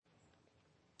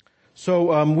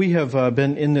So we have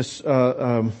been in this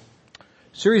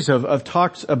series of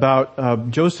talks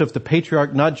about Joseph the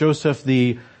patriarch, not Joseph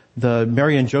the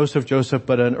Mary and Joseph,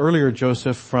 but an earlier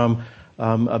Joseph from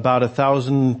about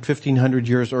 1,500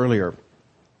 years earlier.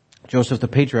 Joseph the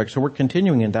patriarch. So we're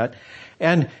continuing in that.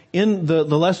 And in the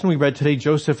lesson we read today,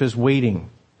 Joseph is waiting.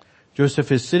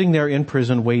 Joseph is sitting there in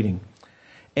prison waiting.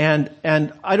 And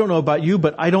I don't know about you,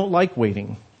 but I don't like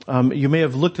waiting. You may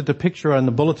have looked at the picture on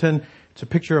the bulletin. It's a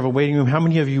picture of a waiting room. How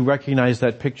many of you recognize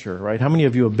that picture, right? How many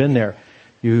of you have been there?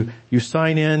 You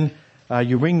sign in,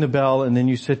 you ring the bell, and then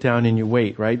you sit down and you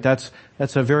wait, right? That's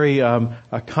a very,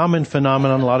 a common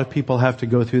phenomenon. A lot of people have to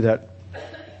go through that.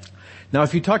 Now,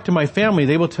 if you talk to my family,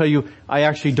 they will tell you I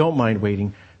actually don't mind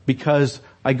waiting because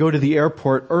I go to the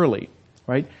airport early,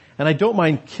 right? And I don't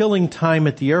mind killing time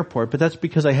at the airport, but that's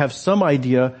because I have some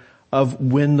idea of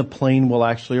when the plane will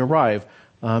actually arrive,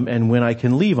 and when I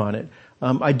can leave on it.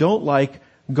 I don't like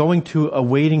going to a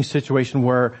waiting situation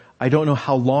where I don't know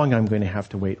how long I'm going to have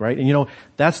to wait, right? And you know,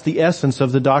 that's the essence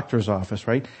of the doctor's office,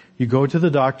 right? You go to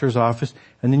the doctor's office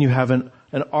and then you have an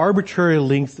arbitrary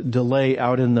length delay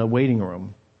out in the waiting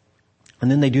room.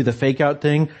 And then they do the fake out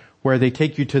thing where they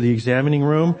take you to the examining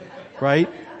room, right?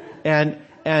 And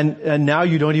now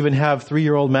you don't even have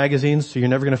 3-year-old magazines, so you're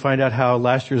never going to find out how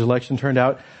last year's election turned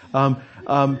out.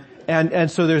 And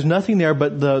so there's nothing there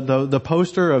but the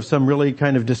poster of some really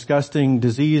kind of disgusting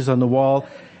disease on the wall.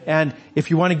 And if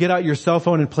you want to get out your cell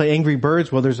phone and play Angry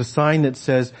Birds, well, there's a sign that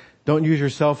says, don't use your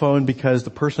cell phone because the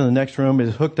person in the next room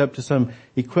is hooked up to some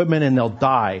equipment and they'll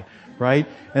die, right?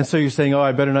 And so you're saying, oh,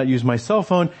 I better not use my cell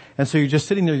phone. And so you're just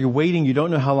sitting there, you're waiting, you don't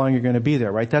know how long you're going to be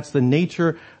there, right? That's the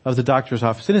nature of the doctor's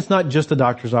office. And it's not just the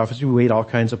doctor's office. We wait all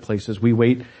kinds of places. We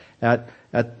wait at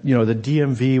the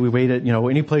DMV, we wait at,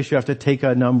 any place you have to take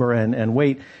a number and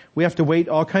wait. We have to wait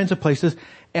all kinds of places.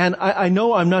 And I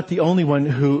know I'm not the only one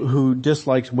who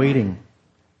dislikes waiting.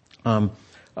 When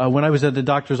I was at the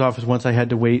doctor's office once, I had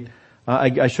to wait.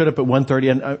 I showed up at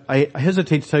 1:30, and I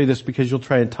hesitate to tell you this because you'll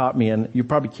try and top me, and you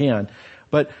probably can.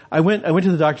 But I went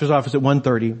to the doctor's office at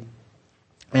 1:30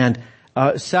 and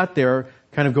sat there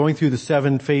kind of going through the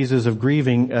 7 phases of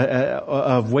grieving,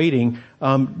 of waiting,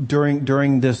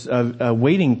 during this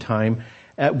waiting time.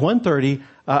 At 1:30,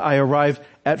 I arrived.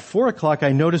 At 4 o'clock,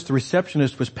 I noticed the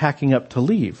receptionist was packing up to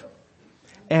leave.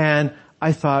 And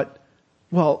I thought,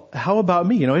 well, how about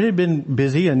me? It had been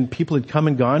busy and people had come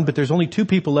and gone, but there's only 2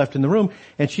 people left in the room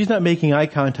and she's not making eye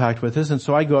contact with us. And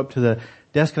so I go up to the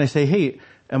desk and I say, hey,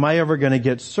 am I ever going to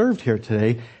get served here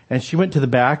today? And she went to the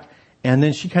back and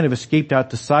then she kind of escaped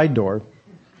out the side door.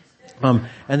 And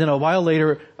then a while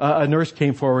later, a nurse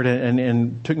came forward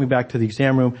and took me back to the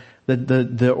exam room.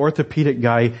 The orthopedic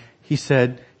guy, he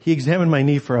examined my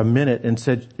knee for a minute and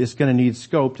said, it's going to need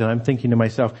scoped. And I'm thinking to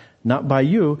myself, not by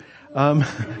you. And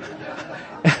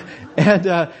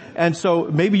so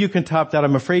maybe you can top that.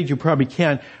 I'm afraid you probably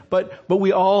can. But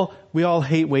we all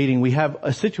hate waiting. We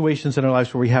have situations in our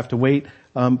lives where we have to wait.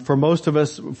 For most of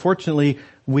us, fortunately,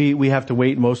 we have to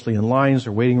wait mostly in lines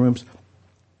or waiting rooms.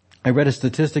 I read a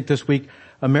statistic this week.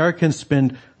 Americans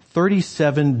spend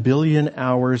 37 billion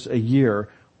hours a year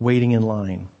waiting in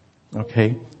line.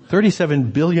 Okay? 37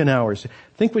 billion hours.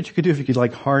 Think what you could do if you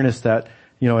could harness that,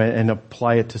 and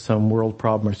apply it to some world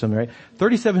problem or something, right?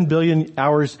 37 billion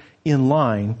hours in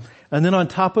line. And then on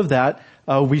top of that,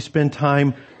 we spend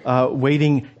time,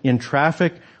 waiting in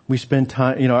traffic. We spend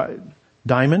time,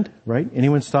 Diamond, right?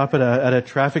 Anyone stop at a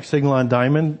traffic signal on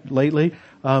Diamond lately?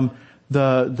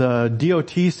 The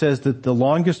DOT says that the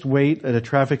longest wait at a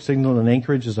traffic signal in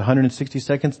Anchorage is 160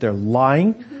 seconds. They're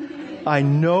lying. I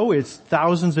know it's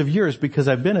thousands of years because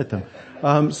I've been at them.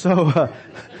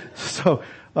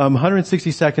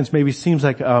 160 seconds maybe seems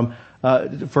like,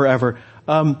 forever.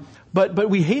 But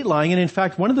we hate lying. And in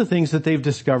fact, one of the things that they've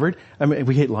discovered,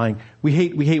 we hate lying. We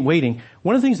hate waiting.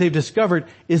 One of the things they've discovered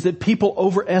is that people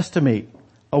overestimate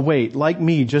a wait. Like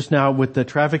me just now with the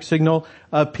traffic signal,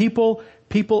 people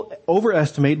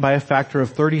overestimate by a factor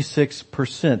of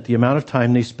 36% the amount of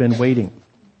time they spend waiting.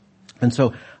 And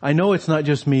so I know it's not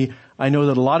just me. I know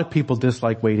that a lot of people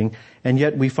dislike waiting, and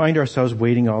yet we find ourselves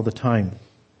waiting all the time.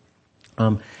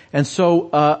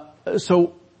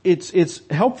 So it's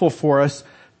helpful for us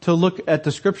to look at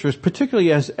the scriptures,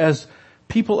 particularly as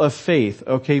people of faith,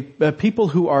 okay, people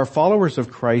who are followers of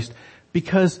Christ,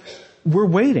 because we're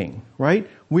waiting, right?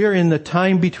 We are in the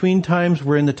time between times.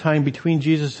 We're in the time between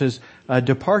Jesus'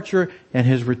 departure and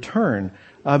his return.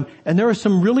 And there are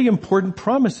some really important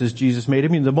promises Jesus made.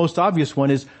 The most obvious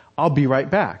one is, I'll be right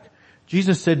back.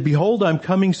 Jesus said, behold, I'm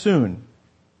coming soon.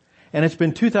 And it's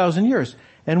been 2,000 years.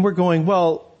 And we're going,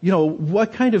 well,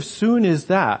 what kind of soon is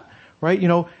that? right?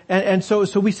 And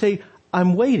so we say,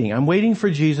 I'm waiting for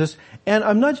Jesus, and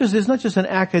it's not just an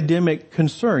academic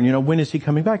concern, when is he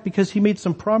coming back? Because he made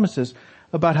some promises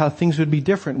about how things would be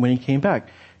different when he came back.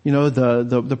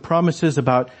 The promises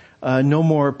about no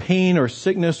more pain or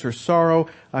sickness or sorrow.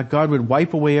 God would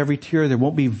wipe away every tear. There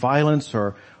won't be violence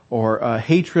or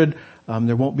hatred.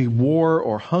 There won't be war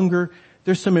or hunger.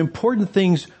 There's some important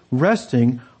things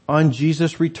resting on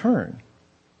Jesus' return.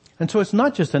 And so it's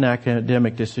not just an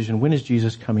academic decision. When is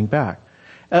Jesus coming back?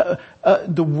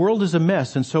 The world is a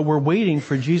mess, and so we're waiting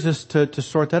for Jesus to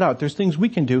sort that out. There's things we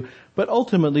can do, but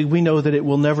ultimately we know that it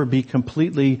will never be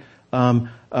completely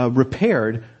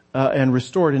repaired and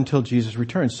restored until Jesus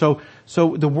returns. So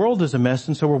the world is a mess,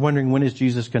 and so we're wondering, when is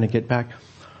Jesus going to get back?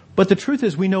 But the truth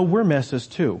is, we know we're messes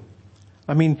too.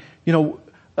 I mean,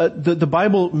 the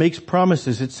Bible makes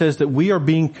promises. It says that we are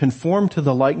being conformed to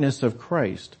the likeness of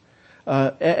Christ.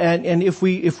 And if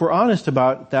we're honest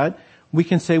about that, we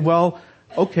can say, well,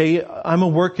 okay, I'm a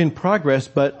work in progress,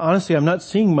 but honestly, I'm not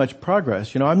seeing much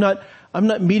progress. I'm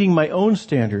not meeting my own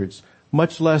standards,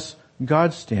 much less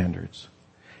God's standards.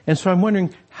 And so I'm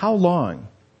wondering, how long?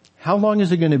 How long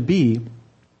is it going to be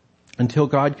until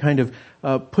God kind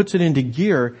of puts it into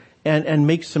gear and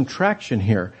makes some traction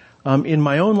here? In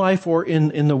my own life or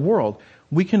in the world,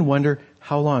 we can wonder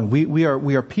how long. We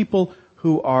are people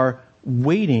who are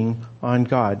waiting on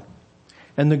God.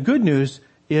 And the good news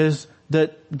is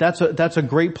that's a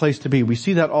great place to be. We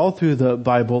see that all through the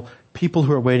Bible, people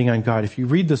who are waiting on God. If you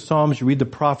read the Psalms, you read the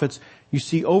prophets, you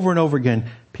see over and over again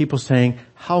people saying,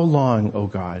 how long, O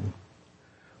God?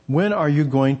 When are you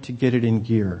going to get it in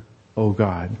gear, O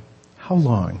God? How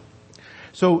long?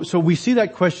 So we see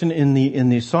that question in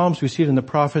the Psalms, we see it in the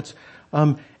prophets,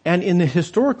 and in the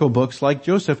historical books like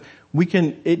Joseph,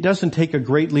 it doesn't take a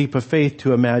great leap of faith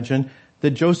to imagine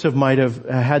that Joseph might have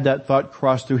had that thought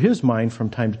cross through his mind from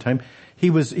time to time. He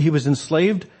was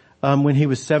enslaved when he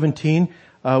was 17.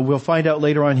 We'll find out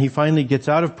later on he finally gets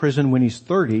out of prison when he's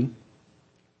 30.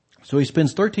 So he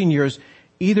spends 13 years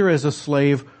either as a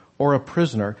slave or a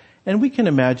prisoner. And we can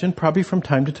imagine probably from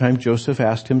time to time Joseph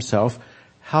asked himself,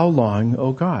 how long,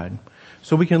 O God?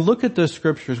 So we can look at the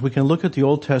scriptures, we can look at the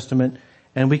Old Testament,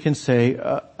 and we can say,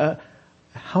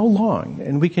 how long?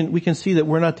 And we can see that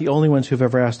we're not the only ones who've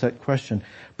ever asked that question.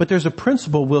 But there's a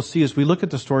principle we'll see as we look at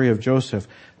the story of Joseph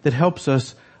that helps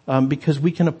us because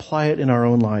we can apply it in our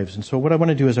own lives. And so what I want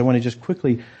to do is I want to just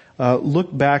quickly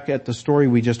look back at the story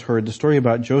we just heard, the story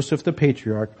about Joseph the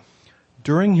patriarch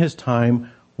during his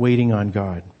time waiting on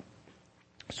God.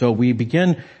 So we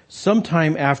begin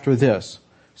sometime after this.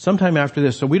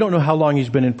 So we don't know how long he's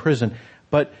been in prison,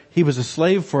 but he was a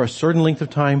slave for a certain length of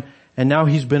time, and now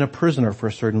he's been a prisoner for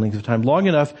a certain length of time, long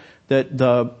enough that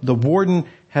the warden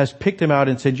has picked him out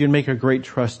and said, you'd make a great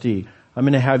trustee. I'm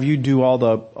going to have you do all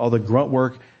the grunt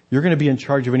work. You're going to be in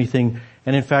charge of anything.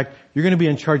 And in fact, you're going to be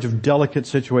in charge of delicate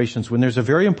situations. When there's a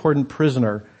very important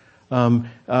prisoner,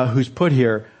 who's put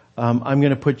here, I'm going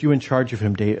to put you in charge of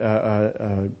him,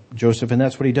 Joseph. And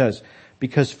that's what he does.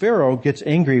 Because Pharaoh gets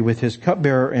angry with his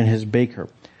cupbearer and his baker.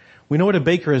 We know what a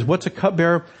baker is. What's a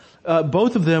cupbearer?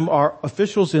 Both of them are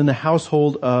officials in the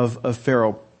household of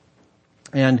Pharaoh.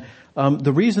 And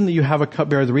the reason that you have a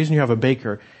cupbearer, the reason you have a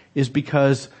baker, is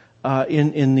because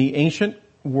in the ancient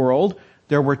world,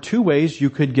 there were two ways you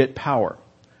could get power.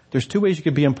 There's two ways you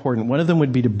could be important. One of them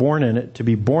would be to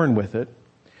be born with it.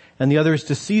 And the other is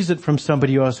to seize it from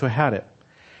somebody else who had it.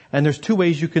 And there's two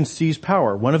ways you can seize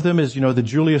power. One of them is, the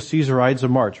Julius Caesar Ides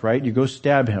of March, right? You go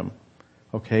stab him.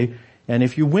 Okay? And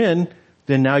if you win,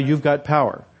 then now you've got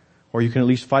power. Or you can at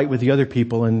least fight with the other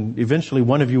people and eventually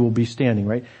one of you will be standing,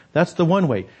 right? That's the one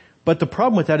way. But the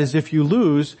problem with that is if you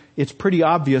lose, it's pretty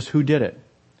obvious who did it.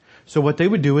 So what they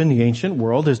would do in the ancient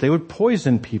world is they would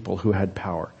poison people who had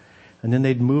power. And then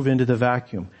they'd move into the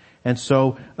vacuum. And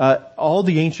so, all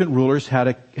the ancient rulers had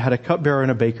a cupbearer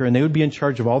and a baker, and they would be in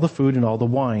charge of all the food and all the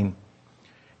wine.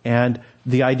 And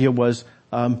the idea was,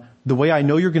 the way I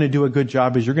know you're going to do a good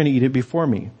job is you're going to eat it before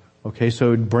me. Okay,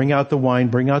 so bring out the wine,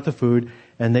 bring out the food,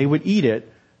 and they would eat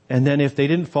it. And then if they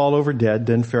didn't fall over dead,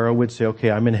 then Pharaoh would say, okay,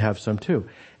 I'm going to have some too.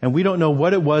 And we don't know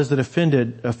what it was that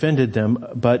offended them,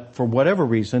 but for whatever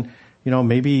reason,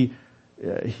 maybe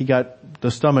he got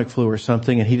the stomach flu or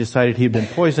something and he decided he'd been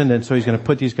poisoned and so he's going to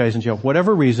put these guys in jail.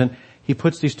 Whatever reason, he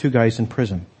puts these two guys in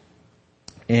prison.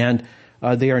 And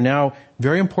they are now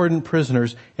very important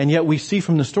prisoners, and yet we see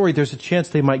from the story there's a chance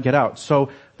they might get out. So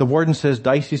the warden says,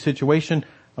 dicey situation,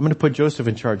 I'm going to put Joseph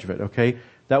in charge of it, okay?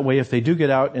 That way if they do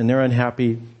get out and they're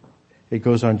unhappy, it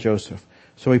goes on Joseph.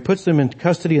 So he puts them in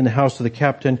custody in the house of the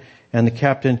captain, and the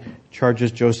captain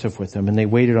charges Joseph with them, and they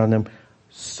waited on them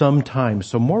some time.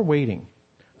 So more waiting.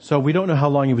 So we don't know how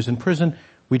long he was in prison.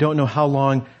 We don't know how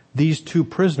long these two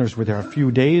prisoners were there. A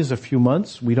few days, a few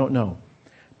months, we don't know.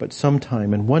 But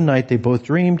sometime. And one night they both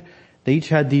dreamed. They each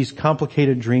had these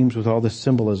complicated dreams with all this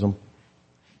symbolism.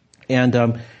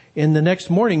 And in the next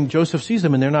morning, Joseph sees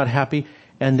them and they're not happy.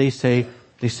 And he says,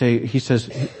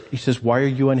 why are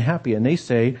you unhappy? And they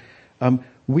say,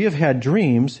 we have had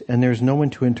dreams and there's no one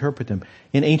to interpret them.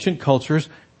 In ancient cultures,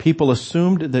 people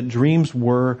assumed that dreams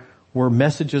were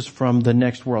messages from the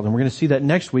next world. And we're going to see that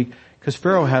next week because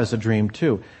Pharaoh has a dream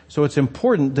too. So it's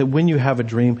important that when you have a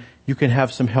dream, you can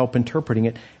have some help interpreting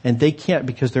it. And they can't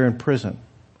because they're in prison.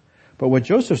 But what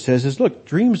Joseph says is, look,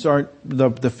 dreams aren't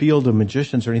the field of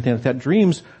magicians or anything like that.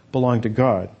 Dreams belong to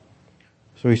God.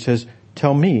 So he says,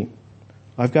 tell me.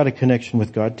 I've got a connection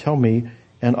with God. Tell me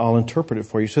and I'll interpret it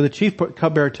for you. So the chief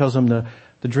cupbearer tells him the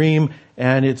dream,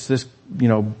 and it's this,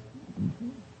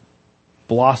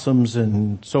 blossoms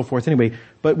and so forth. Anyway,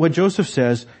 but what Joseph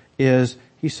says is,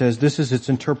 he says, this is its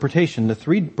interpretation. The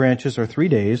 3 branches are 3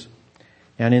 days,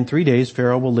 and in 3 days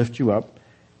Pharaoh will lift you up,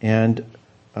 and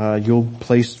you'll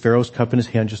place Pharaoh's cup in his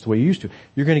hand just the way you used to.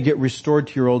 You're going to get restored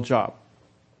to your old job.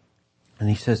 And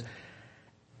he says,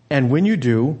 and when you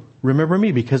do, remember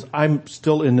me, because I'm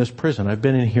still in this prison. I've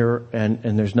been in here and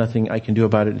there's nothing I can do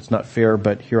about it. It's not fair,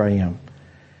 but here I am.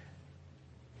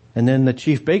 And then the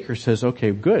chief baker says,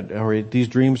 okay, good. All right, these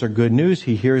dreams are good news.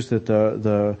 He hears that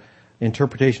the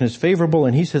interpretation is favorable,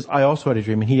 and he says, I also had a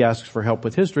dream. And he asks for help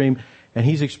with his dream, and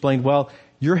he's explained, well,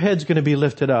 your head's going to be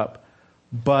lifted up,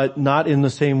 but not in the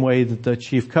same way that the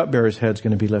chief cupbearer's head's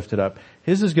going to be lifted up.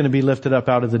 His is going to be lifted up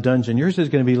out of the dungeon. Yours is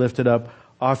going to be lifted up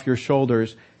off your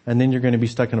shoulders, and then you're going to be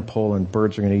stuck in a pole and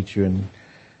birds are going to eat you and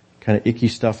kind of icky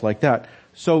stuff like that.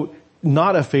 So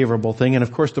not a favorable thing. And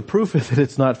of course the proof is that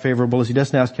it's not favorable is he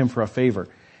doesn't ask him for a favor.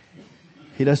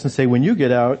 He doesn't say, when you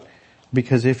get out,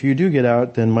 because if you do get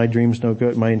out, then my dream's no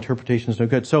good, my interpretation's no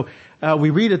good. So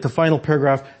we read at the final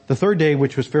paragraph, the 3rd day,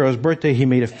 which was Pharaoh's birthday, he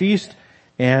made a feast,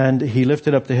 and he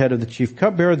lifted up the head of the chief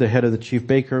cupbearer, the head of the chief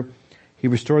baker. He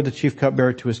restored the chief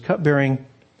cupbearer to his cupbearing,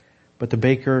 but the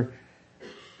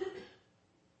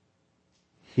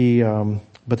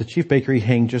chief baker he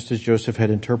hanged just as Joseph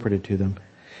had interpreted to them.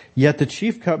 Yet the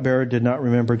chief cupbearer did not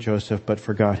remember Joseph, but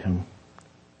forgot him.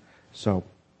 So,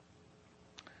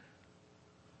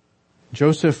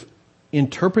 Joseph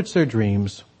interprets their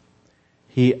dreams.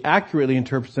 He accurately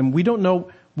interprets them. We don't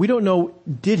know,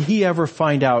 did he ever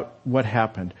find out what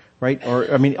happened, right?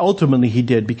 Ultimately he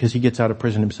did because he gets out of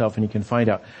prison himself and he can find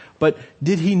out. But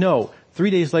did he know? 3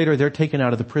 days later, they're taken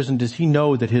out of the prison. Does he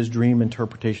know that his dream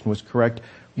interpretation was correct?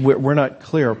 We're not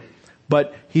clear.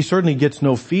 But he certainly gets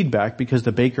no feedback because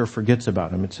the baker forgets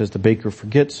about him. It says the baker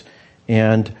forgets,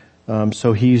 and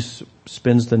so he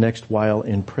spends the next while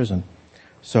in prison.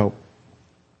 So,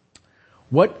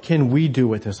 what can we do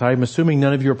with this? I'm assuming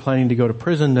none of you are planning to go to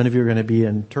prison. None of you are going to be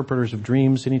interpreters of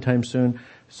dreams anytime soon.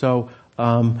 So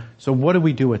what do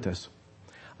we do with this?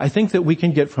 I think that we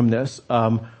can get from this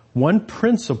one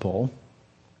principle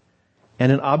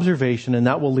and an observation, and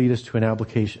that will lead us to an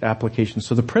application.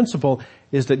 So the principle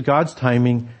is that God's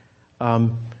timing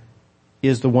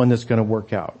is the one that's going to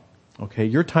work out. Okay,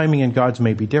 your timing and God's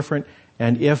may be different,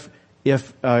 and if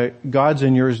God's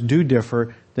and yours do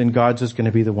differ, then God's is going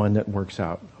to be the one that works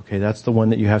out. Okay, that's the one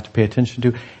that you have to pay attention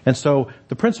to. And so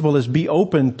the principle is be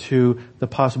open to the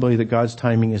possibility that God's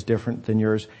timing is different than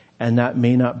yours, and that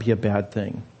may not be a bad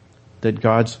thing. That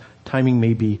God's timing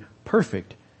may be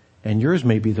perfect, and yours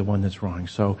may be the one that's wrong.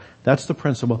 So that's the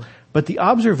principle. But the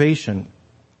observation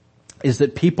is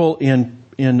that people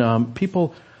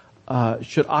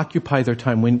should occupy their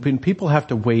time. When people have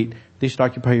to wait, they should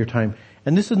occupy your time.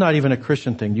 And this is not even a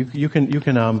Christian thing. You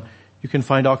can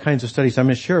find all kinds of studies. I'm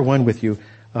going to share one with you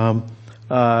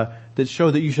that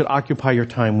show that you should occupy your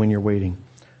time when you're waiting.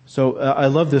 So I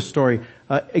love this story.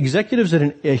 Executives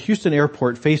at a Houston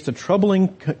airport faced a troubling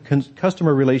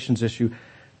customer relations issue.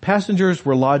 Passengers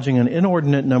were lodging an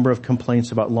inordinate number of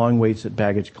complaints about long waits at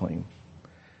baggage claim.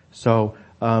 So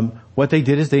what they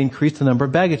did is they increased the number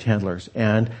of baggage handlers,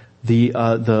 and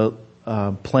the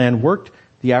plan worked.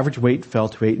 The average wait fell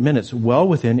to 8 minutes, well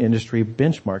within industry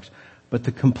benchmarks, but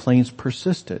the complaints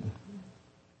persisted.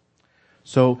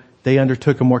 So they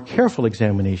undertook a more careful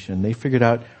examination. They figured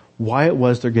out why it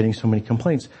was they're getting so many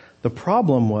complaints. The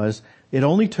problem was it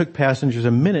only took passengers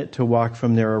a minute to walk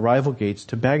from their arrival gates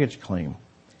to baggage claim,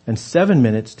 and 7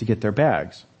 minutes to get their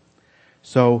bags.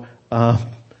 So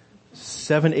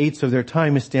 7/8 of their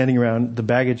time is standing around the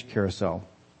baggage carousel.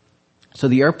 So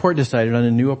the airport decided on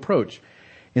a new approach.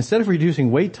 Instead of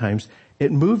reducing wait times, it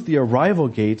moved the arrival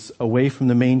gates away from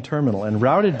the main terminal and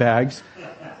routed bags.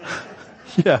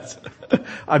 Yes.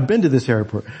 I've been to this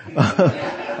airport.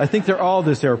 I think they're all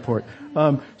this airport.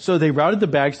 So they routed the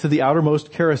bags to the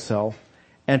outermost carousel,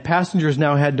 and passengers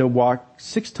now had to walk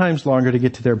 6 times longer to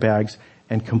get to their bags,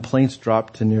 and complaints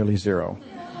dropped to nearly 0.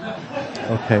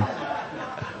 Okay.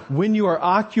 When you are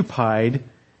occupied,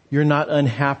 you're not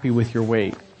unhappy with your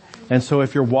wait. And so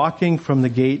if you're walking from the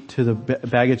gate to the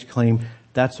baggage claim,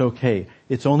 that's okay.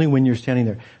 It's only when you're standing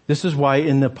there. This is why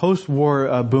in the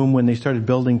post-war boom, when they started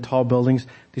building tall buildings,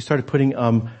 they started putting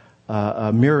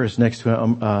mirrors next to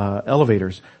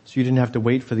elevators, so you didn't have to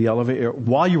wait for the elevator.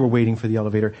 While you were waiting for the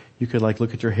elevator, you could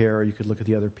look at your hair, or you could look at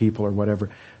the other people, or whatever.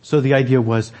 So the idea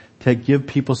was to give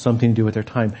people something to do with their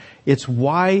time. It's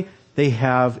why they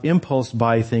have impulse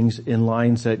buy things in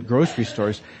lines at grocery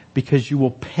stores, because you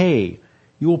will pay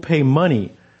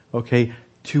money, okay,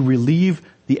 to relieve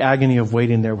the agony of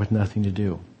waiting there with nothing to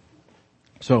do.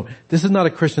 So this is not a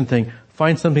Christian thing.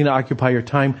 Find something to occupy your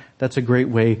time. That's a great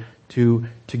way to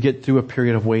get through a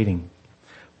period of waiting.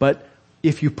 But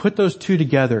if you put those two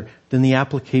together, then the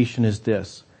application is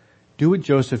this. Do what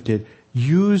Joseph did.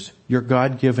 Use your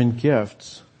God-given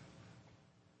gifts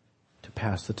to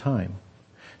pass the time.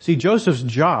 See, Joseph's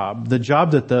job, the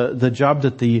job that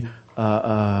the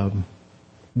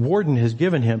warden has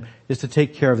given him, is to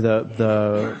take care of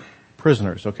the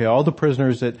prisoners. Okay, all the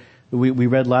prisoners that we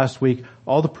read last week,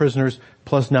 all the prisoners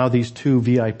plus now these 2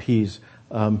 VIPs.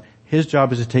 His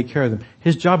job is to take care of them.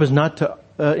 His job is not to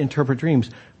interpret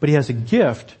dreams, but he has a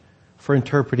gift for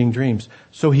interpreting dreams.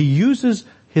 So he uses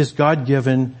his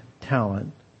God-given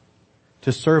talent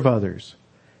to serve others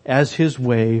as his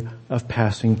way of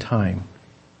passing time.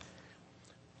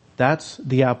 That's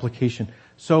the application.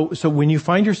 So when you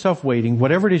find yourself waiting,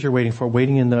 whatever it is you're waiting for,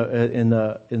 waiting in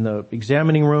the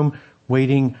examining room,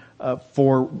 waiting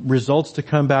for results to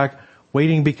come back,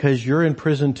 waiting because you're in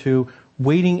prison too,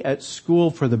 waiting at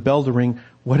school for the bell to ring,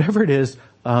 whatever it is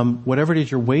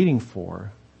you're waiting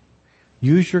for,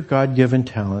 use your God-given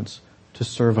talents to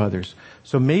serve others.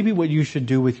 So maybe what you should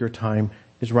do with your time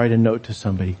is write a note to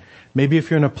somebody. Maybe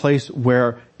if you're in a place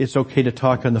where it's okay to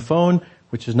talk on the phone,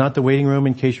 which is not the waiting room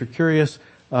in case you're curious,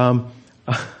 don't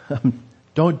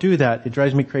do that. It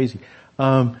drives me crazy.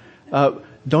 Don't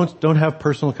have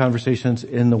personal conversations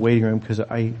in the waiting room, because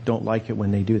I don't like it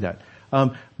when they do that.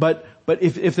 But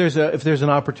if there's an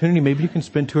opportunity, maybe you can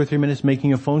spend 2 or 3 minutes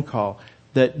making a phone call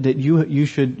that you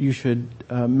should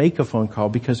make a phone call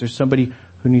because there's somebody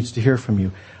who needs to hear from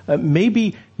you.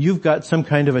 Maybe you've got some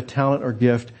kind of a talent or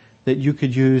gift that you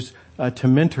could use to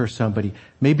mentor somebody.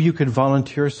 Maybe you could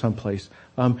volunteer someplace.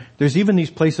 There's even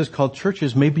these places called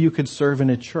churches. Maybe you could serve in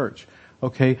a church.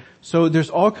 Okay? So there's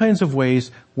all kinds of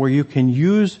ways where you can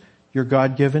use your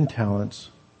God-given talents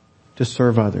to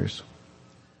serve others.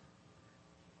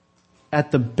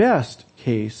 At the best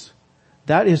case,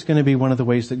 that is going to be one of the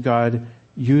ways that God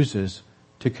uses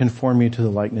to conform you to the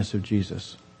likeness of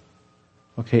Jesus.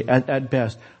 Okay, at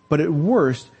best. But at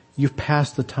worst, you've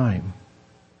passed the time.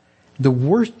 The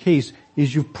worst case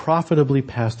is you've profitably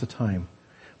passed the time.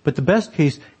 But the best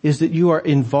case is that you are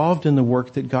involved in the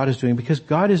work that God is doing, because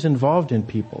God is involved in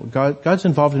people. God's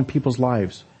involved in people's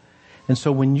lives. And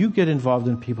so when you get involved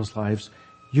in people's lives,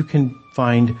 you can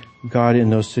find God in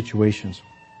those situations.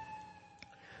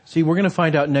 See, we're going to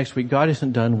find out next week, God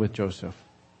isn't done with Joseph.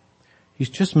 He's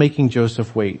just making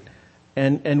Joseph wait.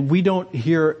 And we don't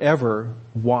hear ever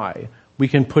why. We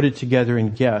can put it together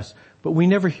and guess, but we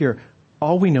never hear.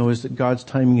 All we know is that God's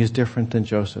timing is different than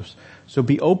Joseph's. So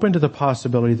be open to the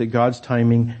possibility that God's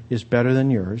timing is better than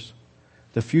yours.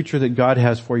 The future that God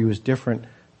has for you is different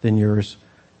than yours,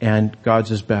 and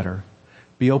God's is better.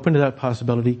 Be open to that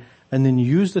possibility, and then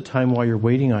use the time while you're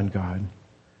waiting on God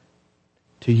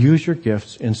to use your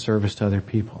gifts in service to other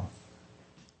people.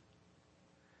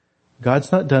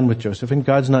 God's not done with Joseph, and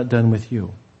God's not done with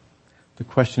you. The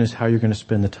question is how you're going to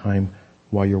spend the time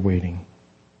while you're waiting.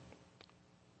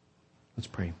 Let's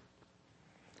pray.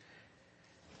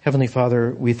 Heavenly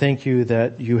Father, we thank you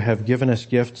that you have given us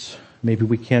gifts. Maybe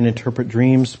we can't interpret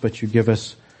dreams, but you give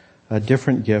us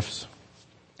different gifts.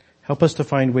 Help us to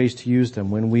find ways to use them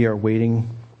when we are waiting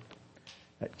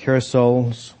at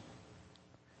carousels,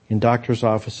 in doctor's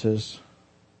offices,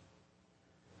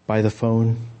 by the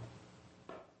phone.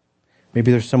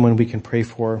 Maybe there's someone we can pray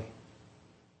for.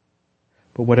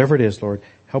 But whatever it is, Lord,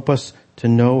 help us to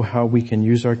know how we can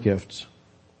use our gifts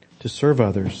to serve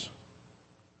others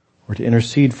or to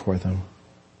intercede for them.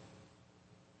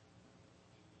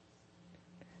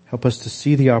 Help us to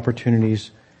see the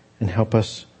opportunities and help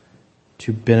us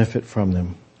to benefit from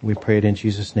them. We pray it in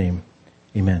Jesus' name.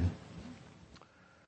 Amen.